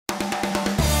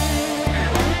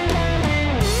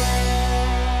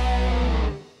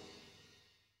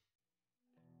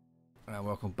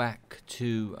Welcome back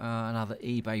to another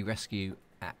eBay rescue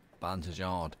at Bunters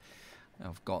Yard.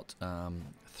 I've got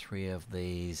 3 of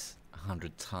these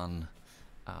 100-ton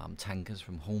tankers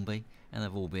from Hornby, and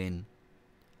they've all been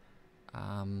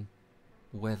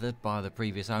weathered by the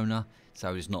previous owner,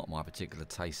 so it's not my particular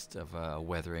taste of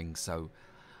weathering, so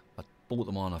I bought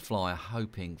them on a flyer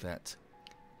hoping that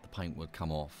the paint would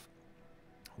come off,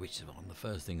 which is one of the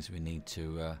first things we need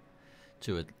to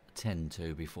attend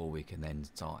to before we can then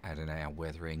start adding our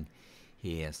weathering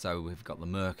here. So we've got the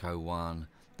Merco one,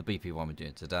 the BP one we're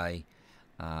doing today,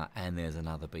 and there's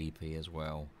another BP as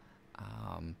well.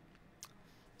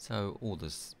 So all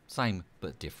the same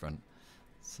but different.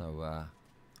 So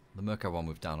the Merco one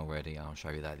we've done already, I'll show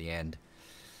you that at the end.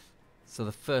 So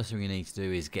the first thing we need to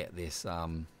do is get this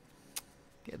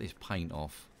paint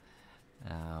off.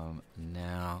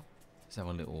 Now let's have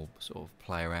a little sort of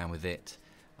play around with it.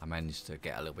 I managed to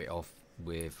get a little bit off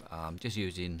with just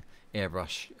using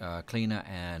airbrush cleaner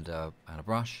and a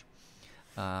brush,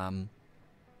 but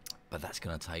that's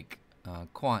going to take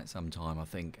quite some time, I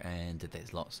think, and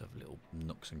there's lots of little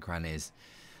nooks and crannies,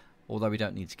 although we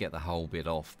don't need to get the whole bit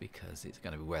off because it's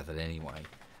going to be weathered anyway,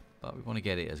 but we want to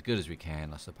get it as good as we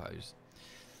can, I suppose.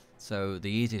 So the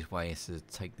easiest way is to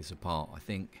take this apart, I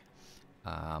think,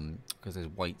 because there's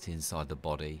weights inside the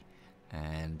body,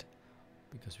 and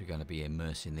because we're going to be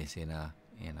immersing this in a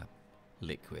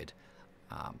liquid,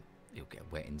 it'll get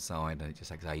wet inside and it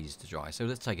just takes ages to dry. So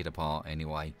let's take it apart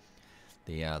anyway.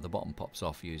 The bottom pops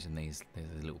off using these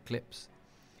little clips.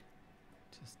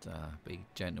 Just be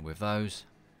gentle with those.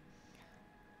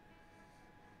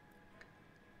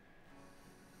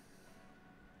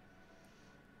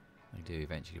 They do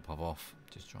eventually pop off.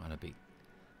 Just try not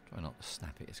to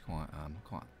snap it. It's quite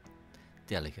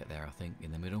delicate there, I think,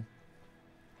 in the middle.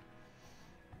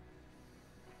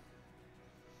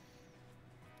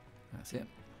 That's it.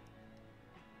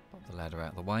 Pop the ladder out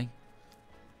of the way.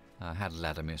 I had a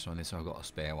ladder miss on this, so I've got a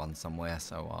spare one somewhere,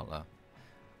 so I'll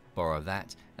borrow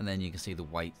that. And then you can see the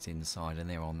weights inside, and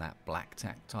they're on that black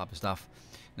tack type of stuff.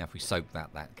 Now if we soak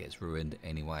that gets ruined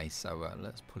anyway, so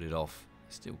let's put it off.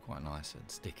 It's still quite nice and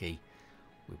sticky.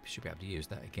 We should be able to use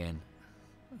that again,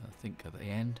 I think, at the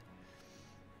end.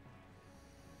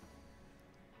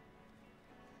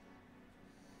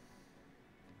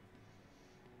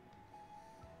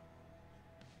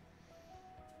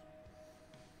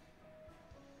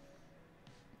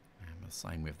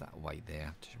 Same with that weight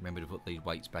there. Just remember to put these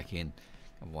weights back in,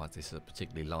 otherwise this is a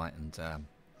particularly light and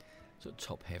sort of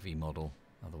top heavy model,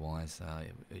 otherwise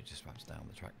it just runs down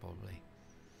the track probably.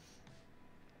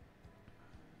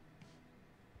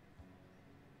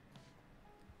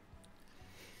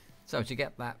 So to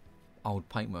get that old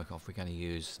paintwork off, we're going to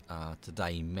use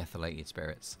today methylated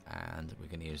spirits, and we're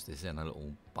going to use this in a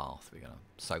little bath. We're going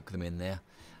to soak them in there.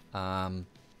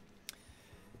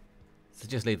 So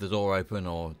just leave the door open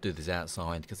or do this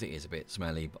outside because it is a bit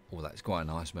smelly, but that's quite a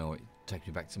nice smell. It takes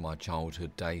me back to my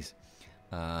childhood days.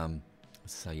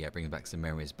 So yeah, it brings back some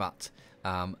memories. But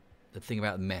the thing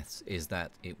about the meths is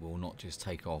that it will not just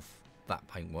take off that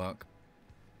paintwork,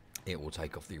 it will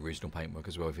take off the original paintwork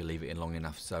as well if you leave it in long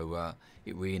enough. So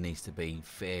it really needs to be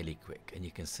fairly quick, and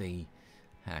you can see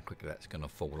how quickly that's going to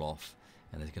fall off,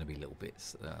 and there's going to be little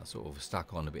bits sort of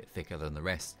stuck on a bit thicker than the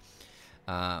rest.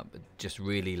 But just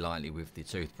really lightly with the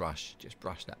toothbrush, just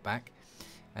brush that back,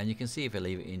 and you can see if you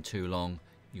leave it in too long,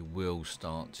 you will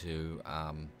start to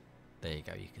there you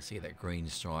go, you can see that green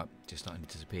stripe just starting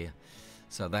to disappear.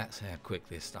 So that's how quick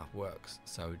this stuff works.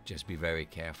 So just be very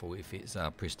careful. If it's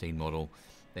a pristine model,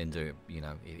 then do it, you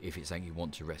know, if it's something you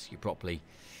want to rescue properly,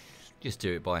 just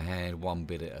do it by hand, one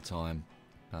bit at a time.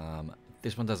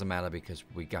 This one doesn't matter because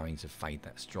we're going to fade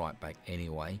that stripe back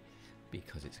anyway,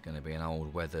 because it's going to be an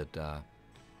old weathered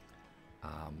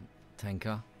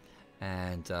tanker,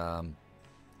 and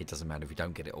it doesn't matter if we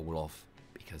don't get it all off,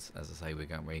 because as I say, we're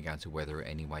going to weather it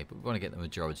anyway, but we want to get the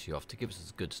majority off to give us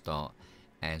as good start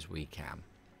as we can.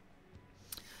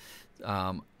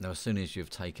 Now as soon as you've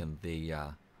taken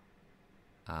the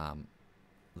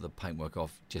paintwork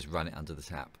off, just run it under the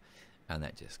tap, and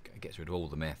that just gets rid of all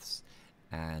the meths,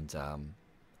 and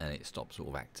it stops sort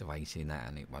of activating that,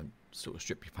 and it won't sort of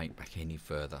strip your paint back any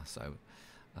further. So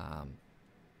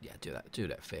yeah, do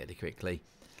that fairly quickly,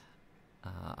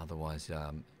 otherwise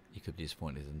you could be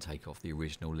disappointed and take off the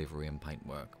original livery and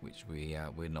paintwork, which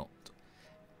we're not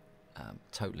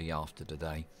totally after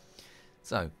today.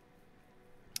 So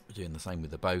we're doing the same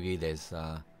with the bogie. There's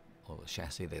or the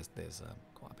chassis, there's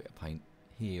quite a bit of paint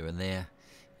here and there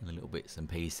in the little bits and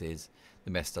pieces.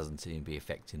 The mess doesn't seem to be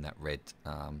affecting that red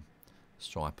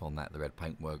stripe on that, the red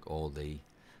paintwork, or the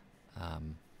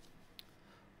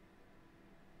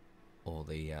or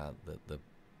the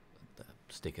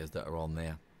stickers that are on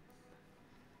there.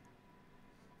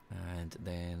 And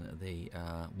then the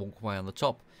walkway on the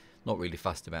top, not really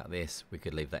fussed about this. We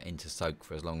could leave that in to soak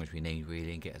for as long as we need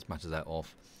really and get as much of that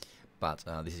off, but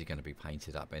this is going to be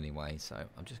painted up anyway, so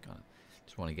I'm just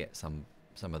want to get some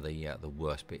of the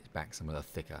worst bits back, some of the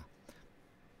thicker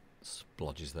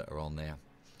splodges that are on there,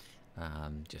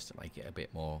 just to make it a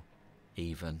bit more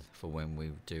even for when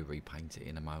we do repaint it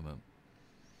in a moment.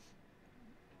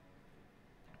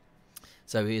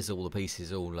 So here's all the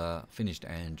pieces all finished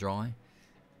and dry.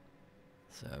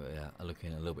 So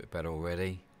looking a little bit better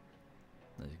already.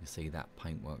 As you can see, that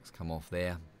paintwork's come off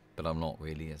there, but I'm not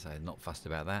really, as I say, not fussed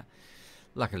about that.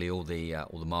 Luckily, all the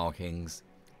markings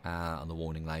and the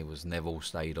warning labels never all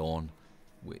stayed on,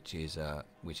 which is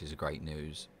great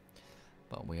news.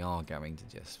 But we are going to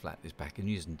just flat this back and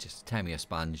using just a Tamiya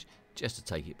sponge just to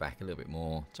take it back a little bit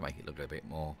more, to make it look a bit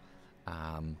more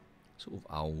sort of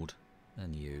old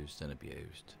and used and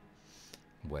abused,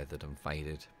 weathered and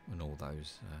faded, and all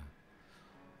those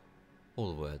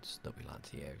all the words that we like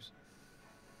to use.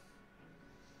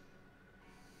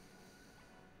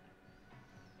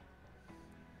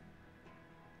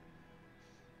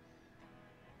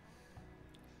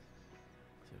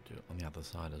 So do it on the other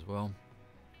side as well.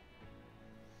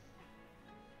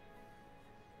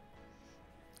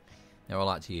 Now I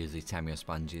like to use these Tamiya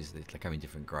sponges. They come in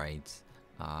different grades.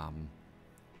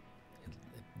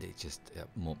 It's just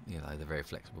more, you know, they're very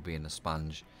flexible, being a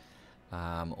sponge.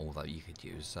 Although you could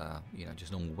use, you know,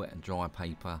 just normal wet and dry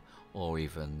paper, or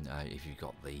even if you've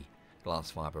got the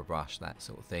glass fibre brush, that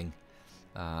sort of thing.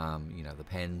 You know, the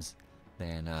pens,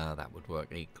 then that would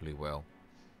work equally well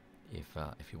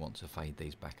if you want to fade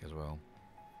these back as well.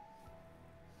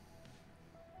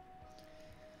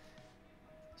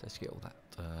 So let's get all that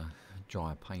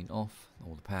dry paint off,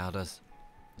 all the powders,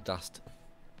 the dust.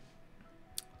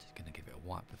 Just going to give it a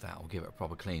wipe with that. I'll give it a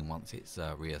proper clean once it's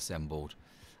reassembled,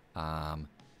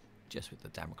 just with the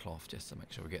damp cloth, just to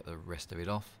make sure we get the rest of it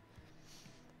off.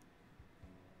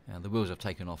 Now the wheels I've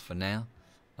taken off for now.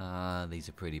 These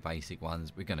are pretty basic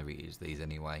ones. We're going to reuse these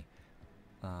anyway,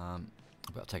 but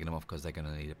I've taken them off because they're going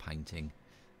to need a painting,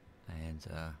 and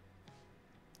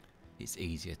it's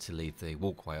easier to leave the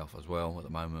walkway off as well at the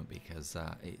moment, because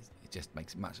it just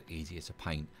makes it much easier to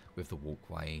paint with the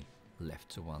walkway left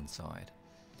to one side.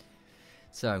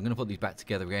 So I'm going to put these back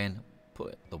together again,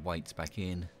 put the weights back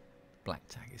in. Black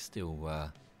tack is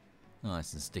still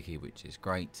nice and sticky, which is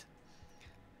great.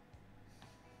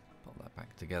 Put that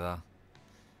back together.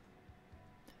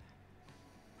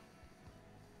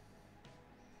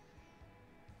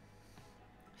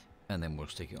 And then we'll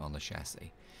stick it on the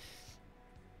chassis.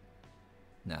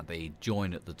 Now the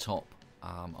join at the top,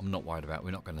 I'm not worried about.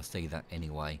 We're not going to see that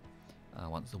anyway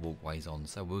once the walkway's on,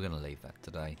 so we're going to leave that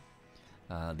today.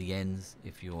 The ends,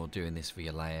 if you're doing this for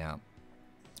your layout,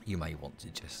 you may want to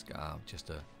just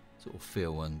to sort of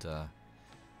fill and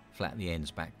flatten the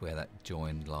ends back where that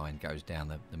join line goes down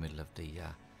the middle of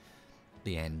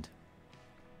the end,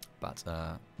 but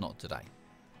not today.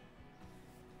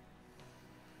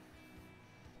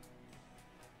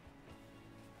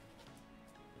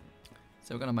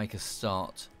 So we're going to make a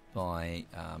start by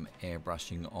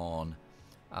airbrushing on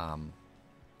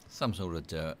some sort of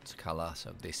dirt colour.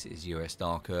 So this is US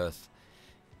Dark Earth.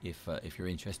 If you're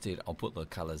interested, I'll put the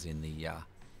colours in the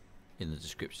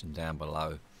description down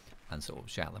below and sort of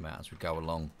shout them out as we go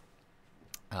along.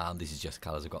 This is just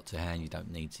colours I've got to hand. You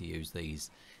don't need to use these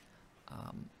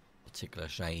particular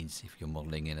shades. If you're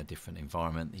modelling in a different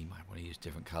environment, you might want to use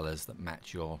different colours that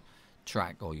match your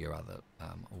track or your other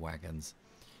wagons.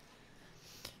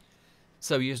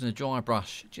 So we're using a dry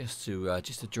brush just to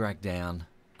drag down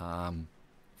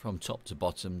from top to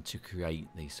bottom to create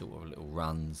these sort of little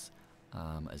runs,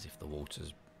 as if the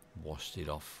water's washed it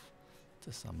off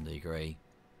to some degree.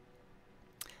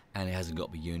 And it hasn't got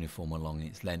to be uniform along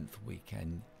its length. We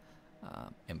can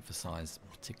emphasise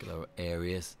particular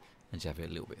areas and just have it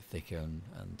a little bit thicker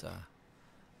and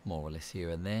more or less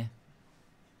here and there.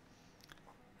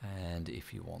 And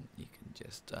if you want, you can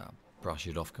just brush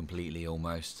it off completely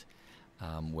almost.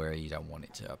 Where you don't want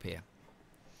it to appear,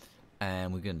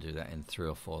 and we're going to do that in 3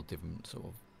 or 4 different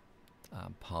sort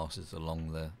of passes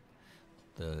along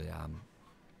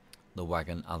the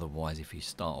wagon. Otherwise, if you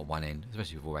start at one end,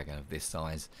 especially with a wagon of this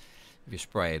size, if you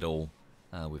spray it all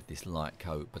with this light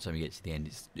coat, by the time you get to the end,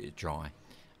 it's dry,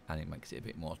 and it makes it a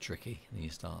bit more tricky. And you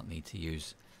need to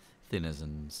use thinners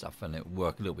and stuff, and it will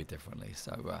work a little bit differently.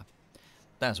 So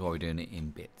that's why we're doing it in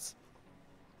bits.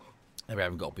 We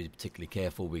haven't got to be particularly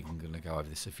careful. We're going to go over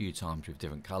this a few times with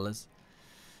different colours.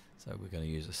 So we're going to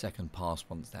use a second pass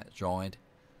once that's dried.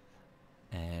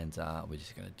 and we're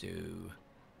just going to do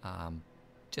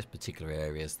just particular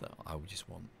areas that I would just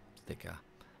want thicker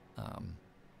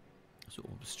sort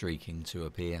of streaking to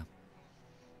appear.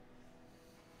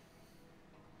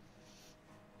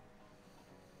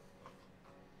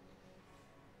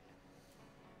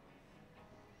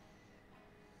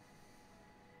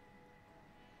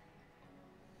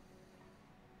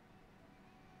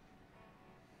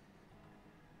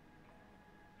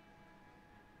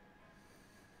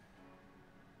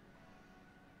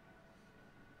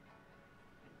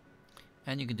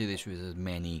 And you can do this with as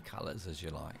many colours as you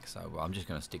like. So I'm just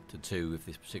going to stick to 2 with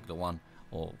this particular one,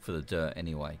 or for the dirt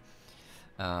anyway.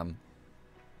 But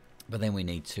then we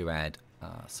need to add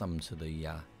some to the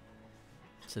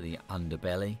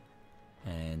underbelly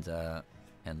and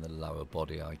the lower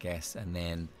body, I guess, and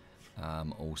then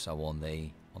also on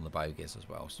the bogies as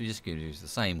well. So we're just going to use the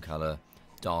same colour,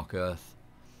 dark earth.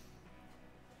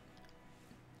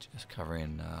 Just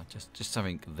covering just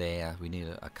something there. We need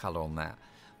a colour on that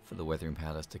for the weathering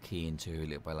powders to key into a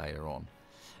little bit later on.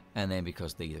 And then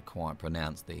because these are quite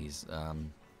pronounced, these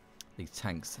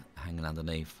tanks hanging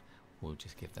underneath, we'll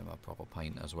just give them a proper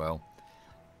paint as well.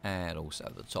 And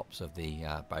also the tops of the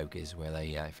bogies, where they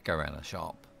if you go around a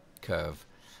sharp curve,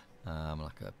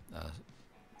 like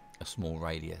a small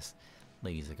radius,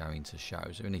 these are going to show.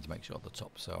 So we need to make sure the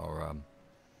tops are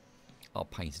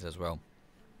painted as well.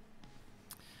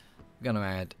 We're going to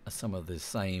add some of the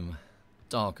same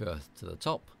dark earth to the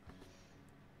top,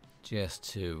 just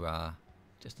to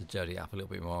dirty it up a little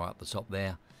bit more up the top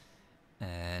there,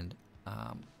 and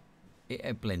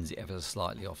it blends it ever so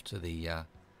slightly off to the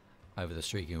over the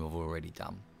streaking we've already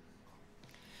done.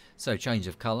 So change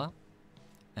of colour,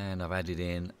 and I've added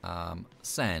in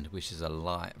sand, which is a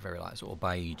light, very light sort of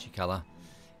beigey colour,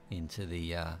 into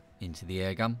the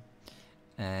air gun,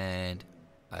 and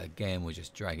again we'll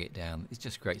just drag it down. It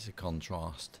just creates a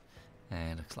contrast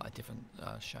and a slightly different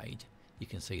shade. You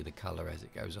can see the colour as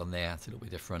it goes on there. It's a little bit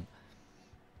different.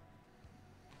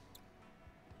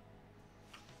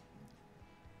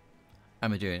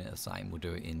 And we're doing it the same. We'll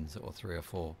do it in sort of 3 or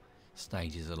 4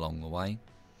 stages along the way.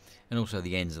 And also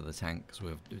the ends of the tanks,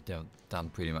 we've done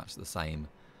pretty much the same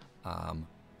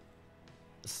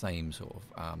sort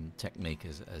of technique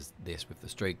as this with the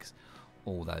streaks,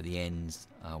 although the ends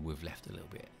we've left a little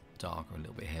bit darker, a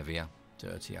little bit heavier,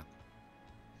 dirtier.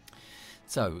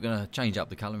 So we're going to change up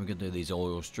the colour. We're going to do these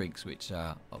oil streaks, which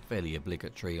are fairly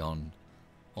obligatory on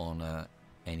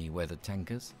any weathered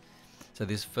tankers. So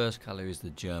this first colour is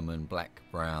the German black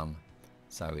brown.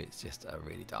 So it's just a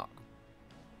really dark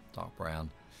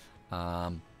brown.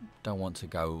 Don't want to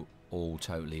go all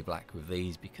totally black with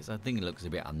these because I think it looks a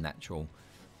bit unnatural.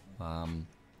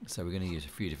 So we're going to use a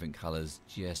few different colours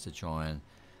just to try and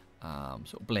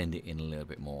sort of blend it in a little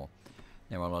bit more.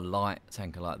 Now on a light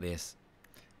tanker like this,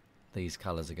 these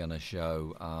colours are going to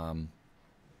show,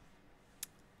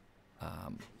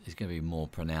 it's going to be more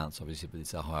pronounced obviously, but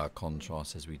it's a higher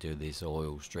contrast as we do these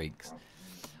oil streaks.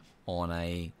 On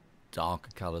a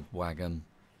darker coloured wagon,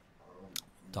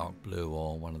 dark blue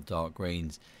or one of the dark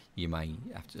greens, you may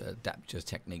have to adapt your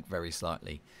technique very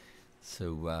slightly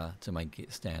to make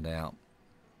it stand out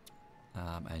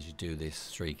as you do this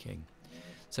streaking.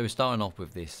 So we're starting off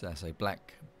with this say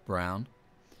black brown,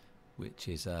 which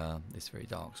is this very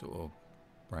dark sort of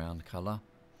brown colour,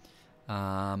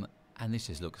 and this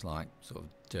just looks like sort of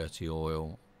dirty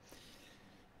oil.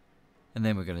 And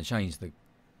then we're going to change the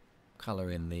colour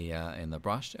in the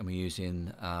brush, and we're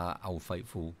using Old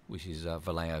Faithful, which is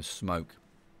Vallejo Smoke,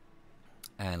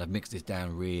 and I've mixed this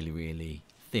down really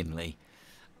thinly,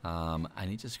 and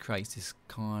it just creates this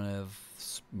kind of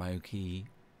smoky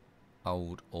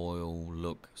old oil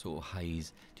look, sort of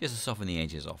haze, just to soften the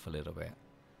edges off a little bit.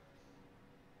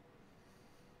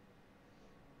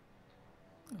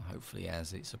 Hopefully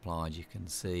as it's applied you can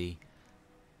see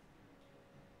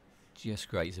just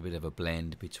creates a bit of a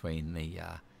blend between the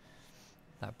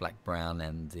that black brown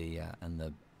and the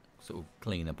sort of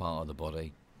cleaner part of the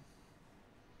body.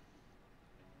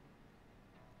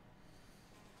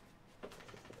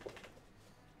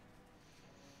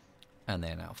 And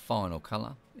then our final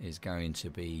colour is going to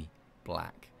be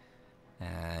black,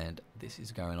 and this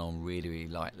is going on really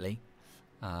lightly,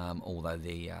 although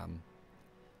the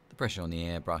pressure on the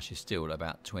airbrush is still at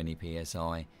about 20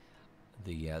 psi.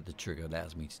 The trigger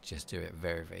allows me to just do it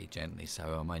very gently, so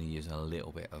I'm only using a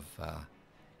little bit of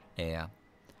air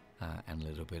and a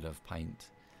little bit of paint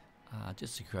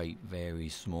just to create very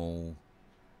small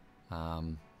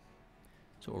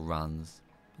sort of runs.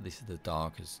 This is the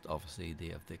darkest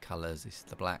obviously of the colours. This is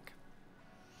the black,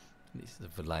 this is the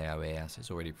Vallejo air, so it's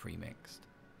already pre-mixed.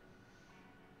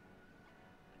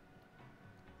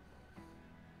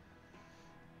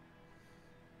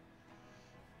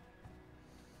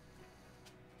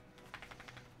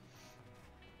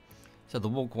 So the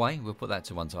walkway, we'll put that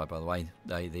to one side by the way.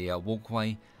 The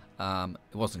walkway,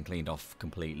 it wasn't cleaned off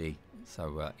completely,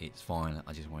 so it's fine.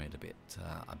 I just wanted a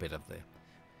bit of the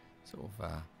sort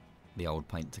of the old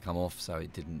paint to come off, so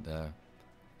it didn't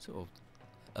sort of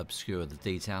obscure the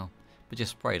detail. But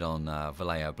just sprayed on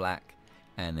Vallejo black,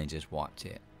 and then just wiped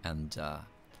it, and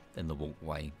then the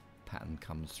walkway pattern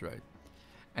comes through.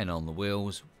 And on the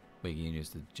wheels, we can use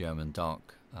the German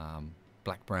dark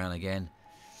black brown again,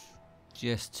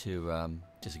 just to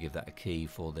give that a key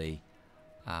for the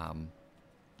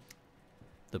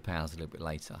powders a little bit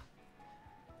later.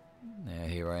 Now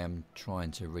here I am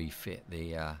trying to refit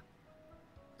the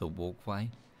walkway.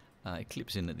 It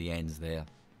clips in at the ends there,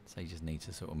 so you just need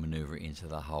to sort of manoeuvre it into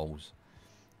the holes.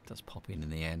 It does pop in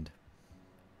the end,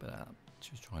 but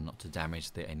just try not to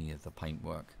damage any of the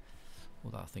paintwork.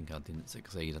 Although I think I didn't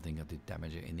succeed. I think I did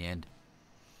damage it in the end.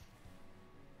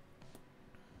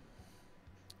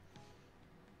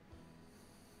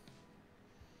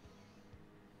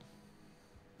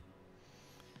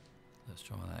 Let's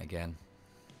try that again.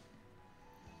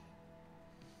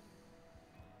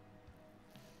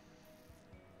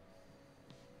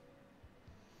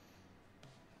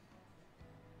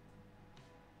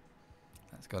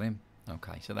 That's got him.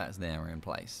 Okay, so that's there in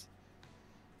place.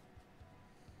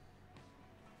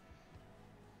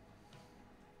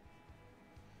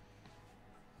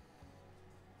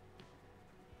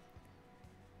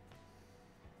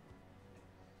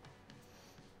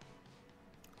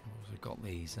 Got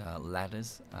these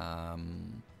ladders.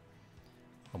 One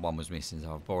was missing,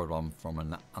 so I've borrowed one from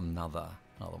another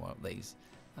one of these.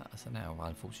 So now I've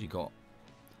unfortunately got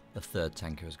the third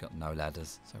tanker has got no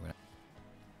ladders.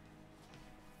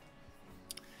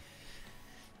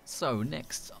 So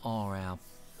next are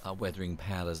our weathering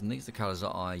powders, and these are the colours that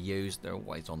I use. They're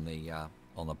always on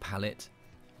the palette.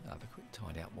 I'll have a quick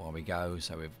tidy up while we go.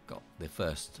 So we've got the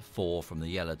first 4 from the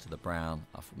yellow to the brown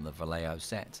are from the Vallejo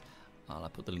set. I'll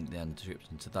put the link down in the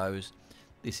description to those.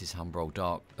 This is Humbrol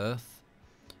Dark Earth,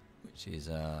 which is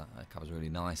covers really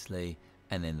nicely,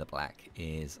 and then the black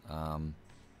is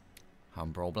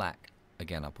Humbrol Black.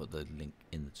 Again, I'll put the link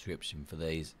in the description for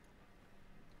these.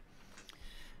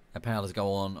 The powders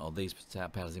go on, or these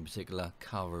powders in particular,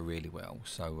 cover really well.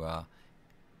 So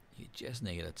you just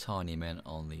need a tiny amount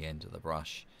on the end of the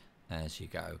brush as you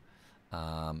go.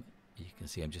 You can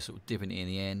see I'm just sort of dipping it in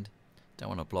the end. Don't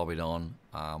want to blob it on.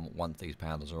 Once these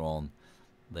powders are on,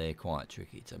 they're quite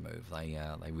tricky to move. They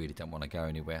really don't want to go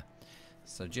anywhere.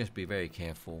 So just be very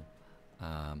careful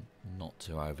not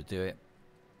to overdo it.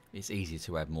 It's easier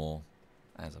to add more,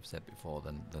 as I've said before,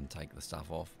 than take the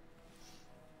stuff off.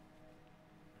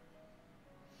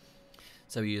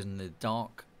 So we're using the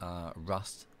dark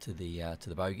rust to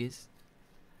the bogies,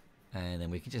 and then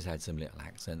we can just add some little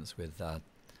accents with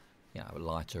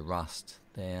lighter rust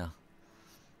there.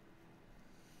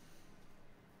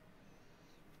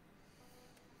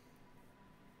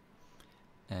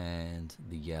 And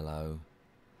the yellow,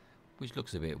 which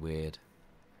looks a bit weird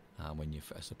when you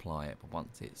first apply it, but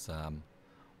once it's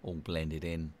all blended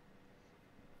in,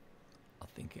 I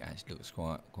think it actually looks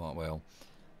quite well.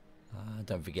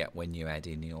 Don't forget, when you add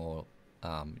in you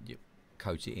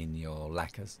coat it in your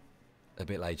lacquers a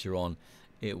bit later on,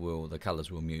 the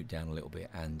colours will mute down a little bit,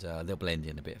 and they'll blend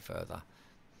in a bit further.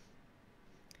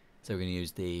 So we're going to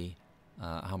use the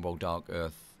Humbrol Dark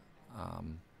Earth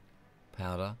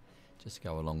powder, just to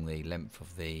go along the length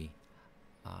of the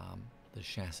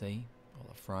chassis or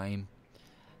the frame,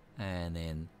 and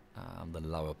then the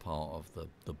lower part of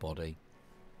the body.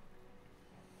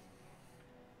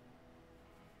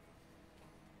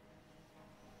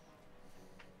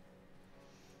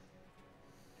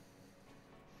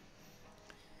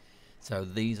 So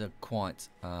these are quite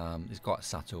it's quite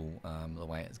subtle the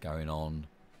way it's going on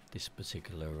this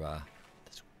particular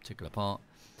part.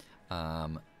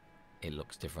 It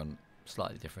looks different,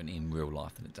 slightly different in real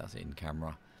life than it does in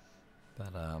camera,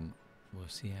 but we'll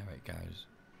see how it goes.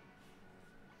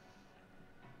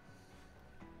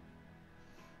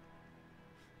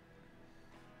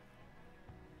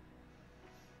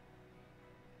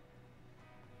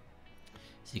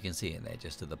 So you can see it there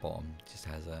just at the bottom, just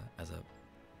has a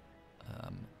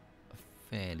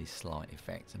fairly slight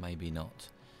effect, maybe not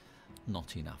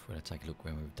enough. We're going to take a look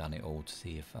when we've done it all to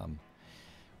see if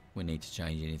we need to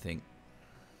change anything.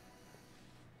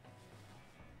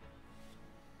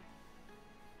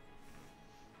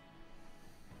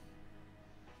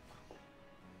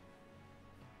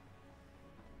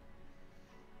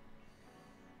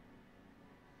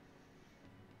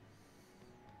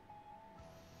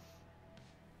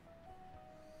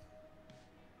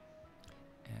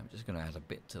 And I'm just going to add a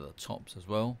bit to the tops as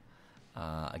well.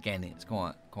 Again, it's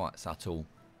quite subtle.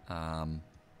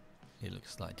 It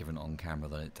looks like different on camera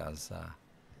than it does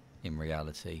in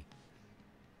reality.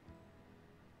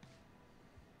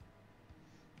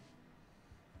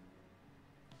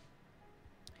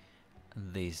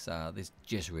 And this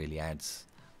just really adds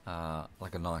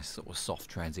like a nice sort of soft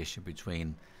transition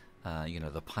between you know,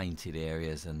 the painted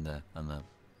areas and the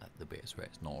bits where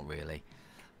it's not really.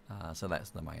 So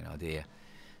that's the main idea.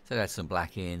 So add some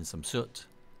black in, some soot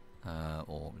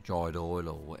or dried oil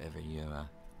or whatever you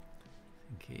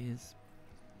think it is.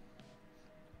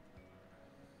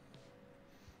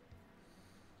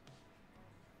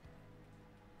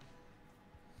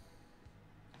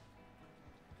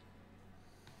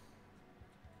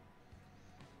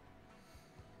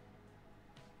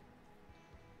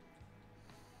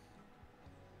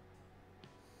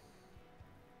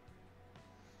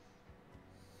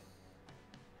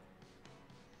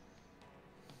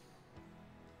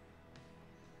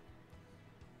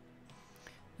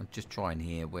 I'm just trying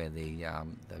here where the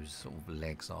those sort of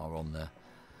legs are on the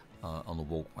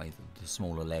walkway, the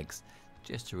smaller legs,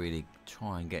 just to really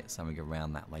try and get something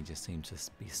around that. They just seem to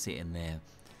be sitting there,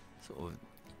 sort of,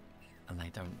 and they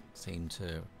don't seem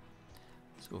to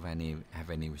sort of have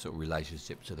any sort of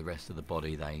relationship to the rest of the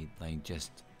body. They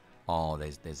just are.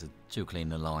 There's a too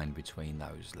clean a line between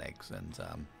those legs and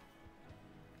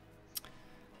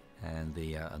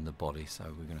the body. So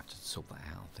we're gonna have to sort that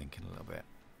out, I think, in a little bit.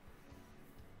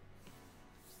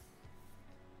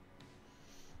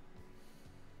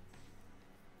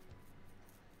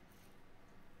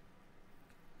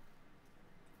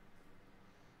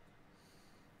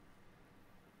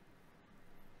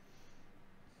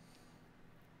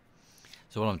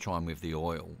 So what I'm trying with the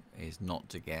oil is not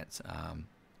to get,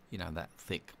 you know, that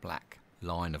thick black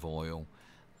line of oil,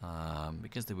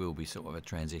 because there will be sort of a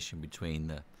transition between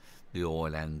the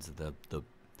oil and the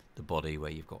body,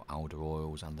 where you've got older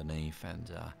oils underneath,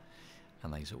 and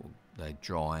they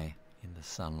dry in the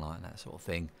sunlight and that sort of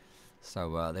thing.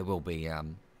 So there will be,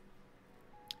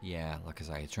 yeah, like I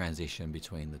say, a transition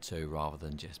between the two, rather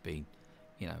than just be,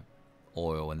 you know,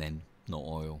 oil and then not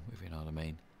oil, if you know what I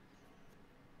mean.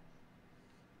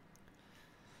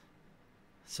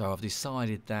 So I've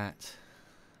decided that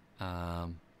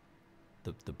the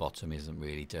bottom isn't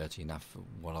really dirty enough for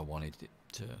what I wanted it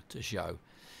to show.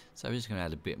 So I'm just going to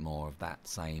add a bit more of that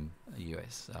same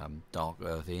US dark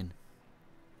earth in.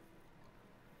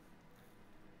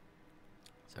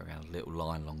 So around a little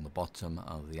line along the bottom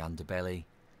of the underbelly.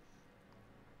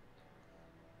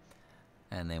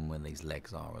 And then where these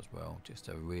legs are as well, just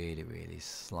a really, really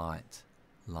slight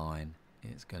line.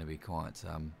 It's going to be quite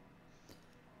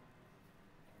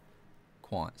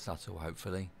subtle,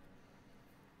 hopefully.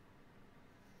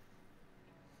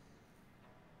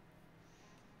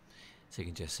 So you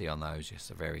can just see on those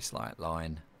just a very slight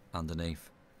line underneath,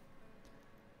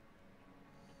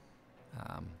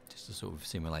 just to sort of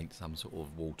simulate some sort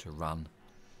of water run.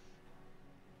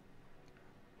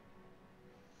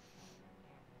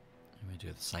 And we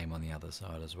do the same on the other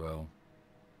side as well.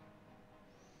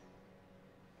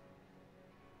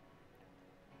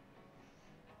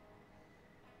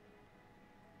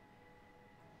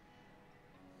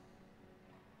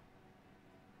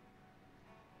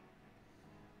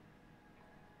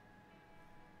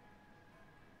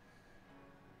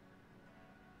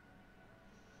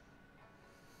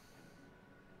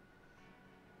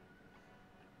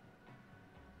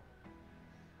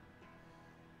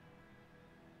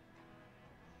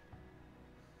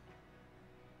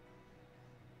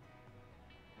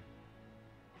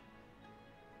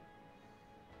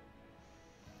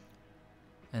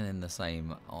 And then the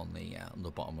same on the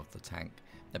bottom of the tank.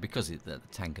 Now, because the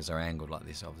tankers are angled like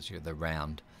this, obviously they're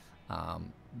round,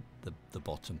 the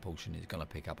bottom portion is going to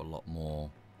pick up a lot more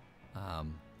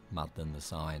mud than the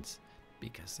sides,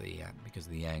 because of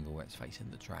the angle where it's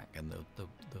facing the track and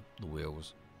the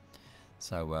wheels.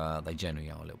 So they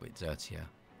generally are a little bit dirtier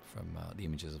from the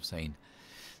images I've seen.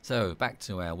 So back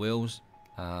to our wheels,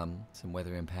 some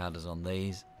weathering powders on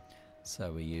these.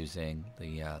 So we're using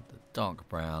the dark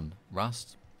brown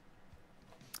rust,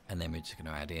 and then we're just going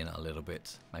to add in a little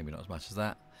bit, maybe not as much as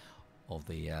that, of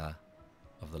the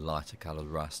lighter coloured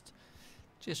rust.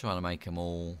 Just trying to make them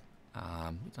all, we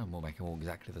don't want to make them all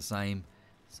exactly the same.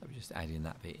 So we're just adding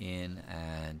that bit in,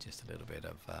 and just a little bit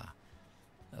of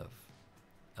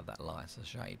that lighter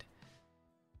shade.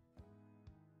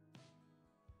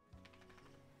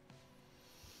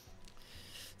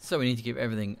 So we need to give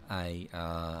everything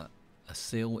a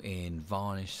seal in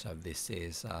varnish. So this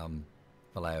is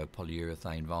vallejo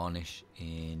polyurethane varnish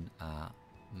in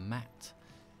matte,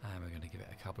 and we're going to give it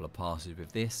a couple of passes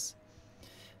with this.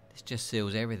 This just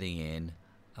seals everything in,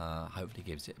 hopefully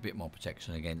gives it a bit more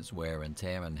protection against wear and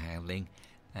tear and handling,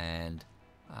 and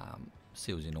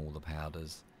seals in all the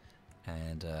powders,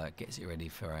 and gets it ready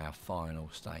for our final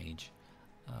stage,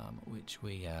 which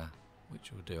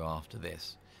we'll do after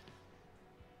this.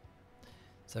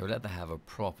 So we'll let that have a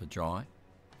proper dry,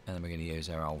 and then we're going to use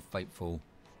our old faithful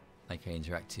AK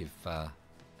Interactive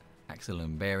axle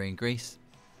and bearing grease.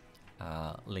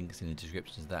 Links in the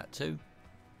descriptions of that too.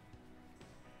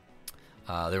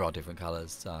 There are different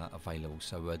colours available,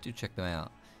 so do check them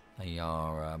out. They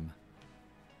are,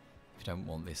 if you don't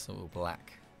want this sort of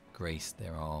black grease,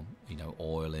 there are, you know,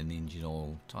 oil and engine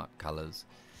oil type colours.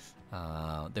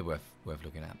 They're worth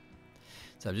looking at.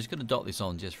 So I'm just going to dot this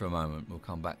on just for a moment. We'll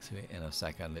come back to it in a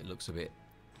second. It looks a bit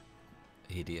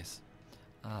hideous,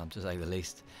 to say the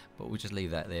least, but we'll just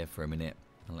leave that there for a minute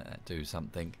and let that do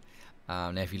something.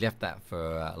 Now if you left that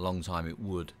for a long time, it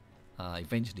would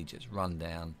eventually just run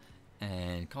down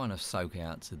and kind of soak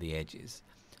out to the edges,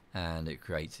 and it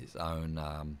creates its own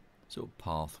sort of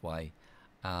pathway.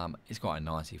 It's quite a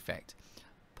nice effect.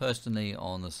 Personally,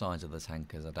 on the sides of the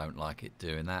tankers, I don't like it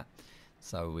doing that,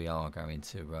 so we are going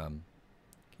to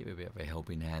give it a bit of a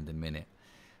helping hand in a minute.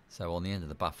 So on the end of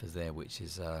the buffers there, which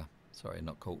is sorry,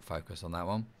 not caught focus on that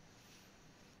one,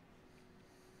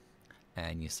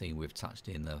 and you see we've touched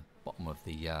in the bottom of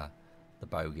the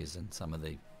bogies and some of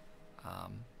the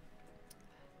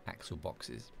axle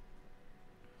boxes.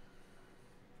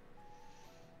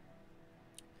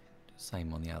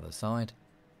 Same on the other side.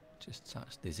 Just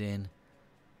touch this in.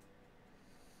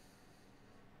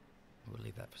 We'll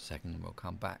leave that for a second and we'll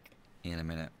come back in a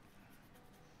minute.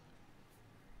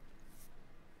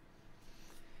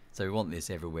 So we want this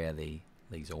everywhere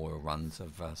these oil runs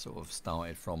have sort of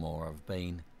started from or have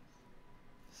been.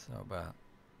 So about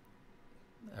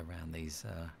around these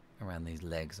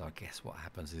legs, I guess what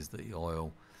happens is that the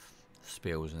oil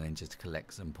spills and then just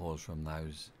collects and pours from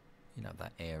those, you know,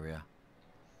 that area.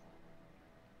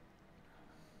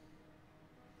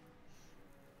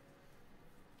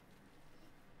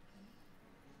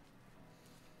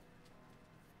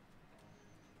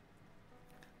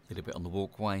 A little bit on the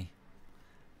walkway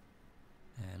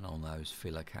and on those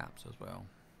filler caps as well.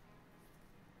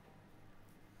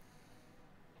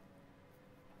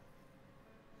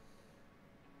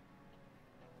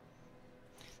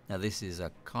 Now this is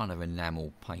a kind of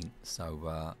enamel paint,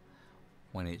 so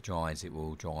when it dries it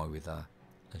will dry with a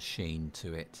sheen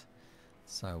to it,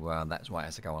 so that's why it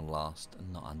has to go on last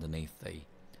and not underneath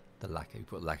the lacquer. You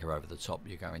put lacquer over the top,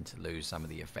 you're going to lose some of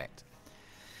the effect.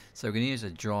 So we're going to use a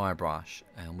dry brush,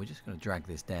 and we're just going to drag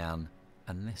this down,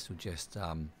 and this will just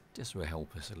will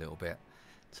help us a little bit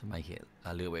to make it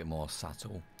a little bit more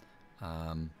subtle.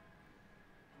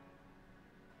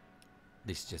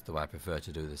 This is just the way I prefer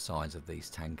to do the sides of these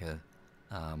tanker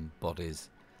bodies.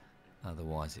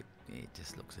 Otherwise it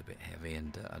just looks a bit heavy,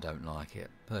 and I don't like it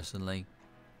personally.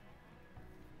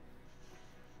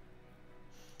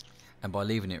 And by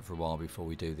leaving it for a while before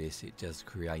we do this, it does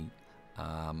create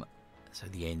so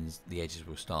the edges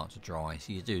will start to dry,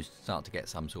 so you do start to get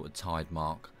some sort of tide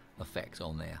mark effect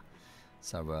on there.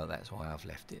 So that's why I've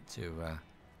left it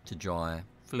to dry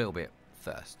for a little bit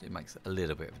first. It makes a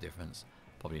little bit of a difference,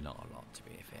 probably not a lot to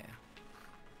be fair.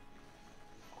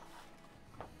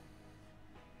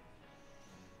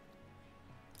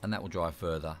 And that will dry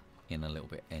further in a little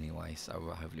bit anyway, so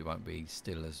hopefully it won't be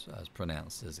still as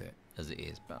pronounced as it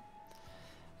is. But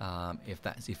if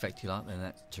that's the effect you like, then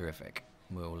that's terrific.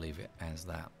 We'll leave it as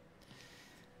that.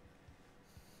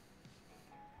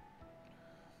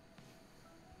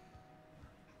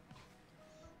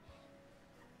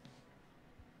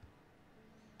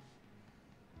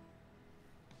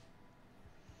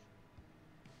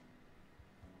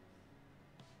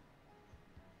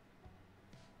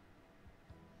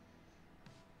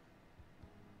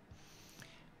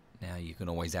 Now you can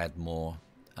always add more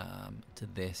to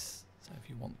this, so if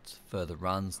you want further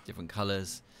runs, different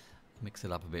colours, mix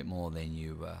it up a bit more, then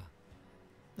you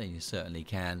certainly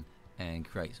can, and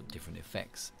create some different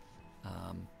effects,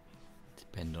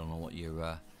 depending on what you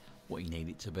need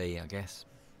it to be, I guess.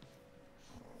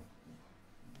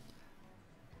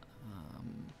 I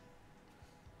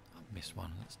missed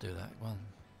one. Let's do that one.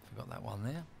 Forgot that one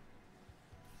there.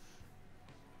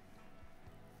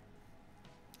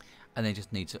 And they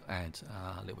just need to add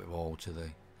a little bit of oil to the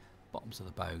bottoms of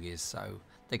the bogies, so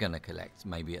they're going to collect.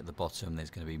 Maybe at the bottom there's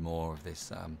going to be more of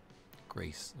this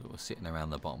grease sort of sitting around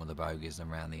the bottom of the bogies and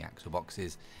around the axle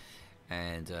boxes,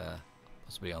 and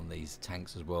possibly on these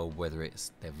tanks as well, whether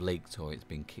they've leaked or it's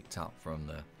been kicked up from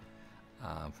the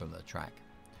track.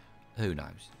 Who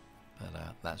knows?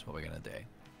 But that's what we're going to do.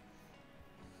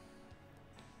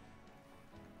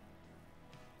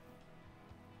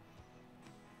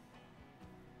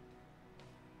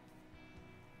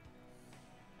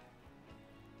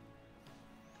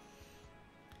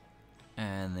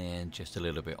 and just a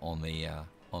little bit on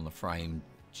the frame,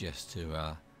 just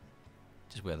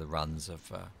where the runs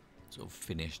have sort of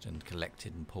finished and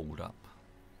collected and pulled up.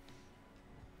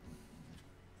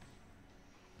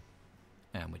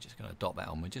 And we're just going to dot that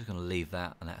on. We're just going to leave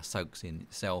that, and that soaks in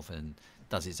itself and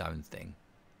does its own thing.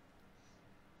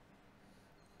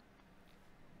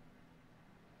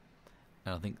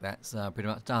 And I think that's pretty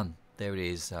much done. There it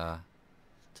is to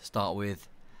start with,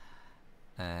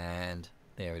 and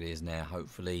there it is now.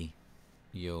 Hopefully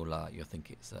you'll think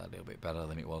it's a little bit better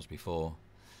than it was before.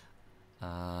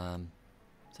 So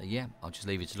yeah, I'll just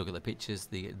leave you to look at the pictures.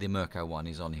 The Mirko one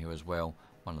is on here as well,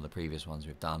 one of the previous ones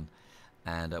we've done.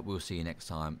 And we'll see you next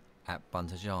time at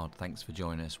Bunters Yard. Thanks for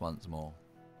joining us once more.